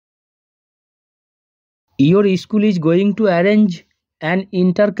Your school is going to arrange an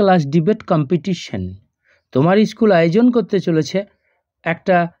interclass debate competition. তোমার school আয়োজন করতে চলেছে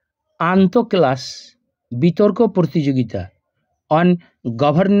একটা আন্তঃক্লাস বিতর্ক প্রতিযোগিতা on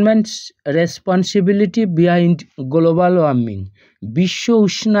governments responsibility behind global warming, বিশ্ব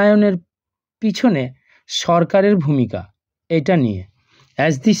উষ্ণায়নের পিছনে সরকারের ভূমিকা, এটা নিয়ে।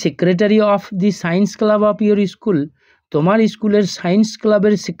 As the secretary of the science club of your school, তোমার স্কুলের সায়েন্স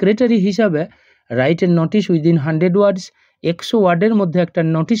ক্লাবের সেক্রেটারি হিসাবে রাইট এ নোটিশ উইদিন 100 ওয়ার্ডস, 100 ওয়ার্ডের মধ্যে একটা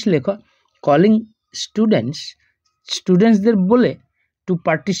নোটিশ লেখো, কলিং স্টুডেন্টসদের বলে to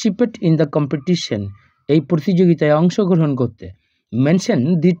participate in the competition, এই প্রতিযোগিতায় অংশগ্রহণ করতে। Mention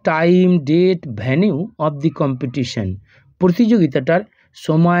the time, date, venue of the competition, প্রতিযোগিতাটার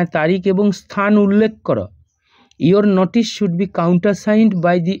সময়, তারিখ এবং স্থান উল্লেখ করো। Your notice should be কাউন্টারসাইন্ড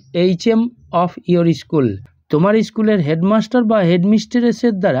by the HM of your school, তোমার স্কুলের হেডমাস্টার বা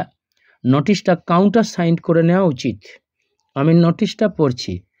হেডমিস্ট্রেসের দ্বারা নোটিশটা কাউন্টার সাইন করে নেওয়া উচিত। আমি নোটিশটা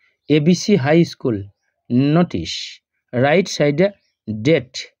পড়ছি। ABC high school notice, right সাইডে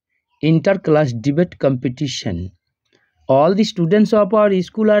date, inter class debate competition. All the students of our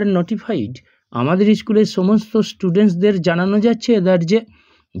school R notified, আমাদের স্কুলের সমস্ত স্টুডেন্টসদের জানানো যাচ্ছে এদের যে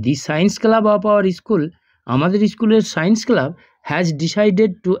দি science club of our school, আমাদের স্কুলের science club has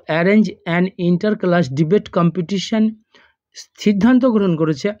decided to arrange an inter class debate competition, সিদ্ধান্ত গ্রহণ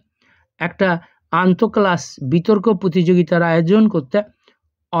করেছে একটা আন্তঃক্লাস বিতর্ক প্রতিযোগিতার আয়োজন করতে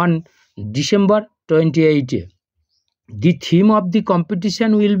on December 28-এ। The theme of the competition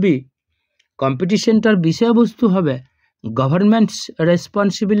will be, কম্পিটিশনটার বিষয়বস্তু হবে governments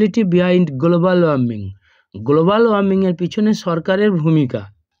responsibility behind global warming, global ওয়ার্মিংয়ের পিছনে সরকারের ভূমিকা।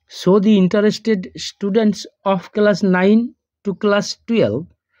 So the interested students of class 9 two class 12,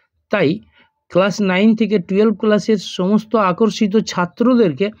 তাই ক্লাস 9 থেকে 12 ক্লাসের সমস্ত আকর্ষিত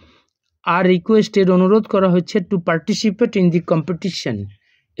ছাত্রদেরকে আর রিকোয়েস্টের অনুরোধ করা হচ্ছে to participate in the competition,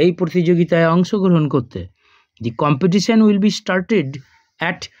 এই প্রতিযোগিতায় অংশগ্রহণ করতে। দি competition will be started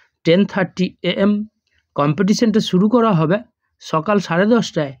at 10:30 AM, কম্পিটিশনটা শুরু করা হবে সকাল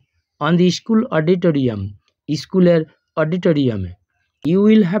 10:30টায় অন দি স্কুল অডিটোরিয়াম, স্কুলের অডিটোরিয়ামে। You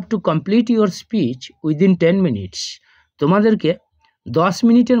will have to complete your speech within 10 minutes, তোমাদেরকে 10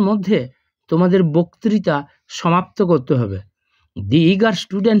 মিনিটের মধ্যে তোমাদের বক্তৃতা সমাপ্ত করতে হবে। দি ইগার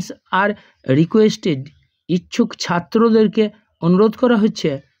স্টুডেন্টস আর রিকোয়েস্টেড, ইচ্ছুক ছাত্রদেরকে অনুরোধ করা হচ্ছে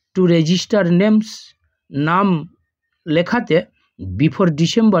টু রেজিস্টার নেমস, নাম লেখাতে বিফোর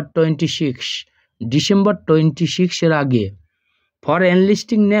ডিসেম্বর 26, ডিসেম্বর 26-এর আগে। For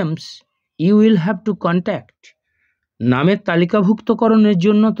এনলিস্টিং names you will have to contact, নামের তালিকাভুক্তকরণের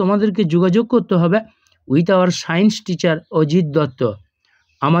জন্য তোমাদেরকে যোগাযোগ করতে হবে with our science teacher Ajit Dutta,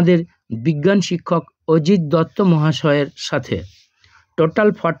 আমাদের বিজ্ঞান শিক্ষক অজিত দত্ত মহাশয়ের সাথে। Total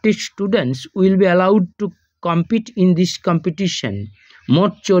 40 students will be allowed to compete in this competition,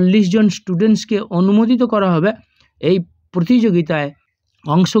 মোট 40 জন স্টুডেন্টসকে অনুমোদিত করা হবে এই প্রতিযোগিতায়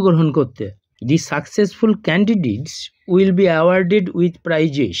অংশগ্রহণ করতে। দি successful candidates will be awarded with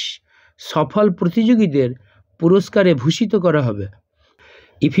prices, সফল প্রতিযোগীদের পুরস্কারে ভূষিত করা হবে।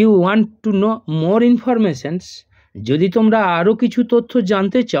 If you want to no more informations, যদি তোমরা আরও কিছু তথ্য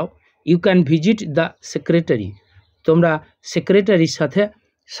জানতে চাও, you can visit the secretary, তোমরা সেক্রেটারির সাথে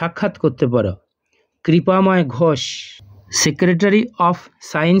সাক্ষাৎ করতে পারো। কৃপাময় Ghosh, secretary of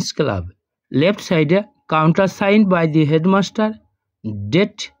science club, left সাইডে counter sign by the headmaster,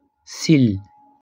 date seal.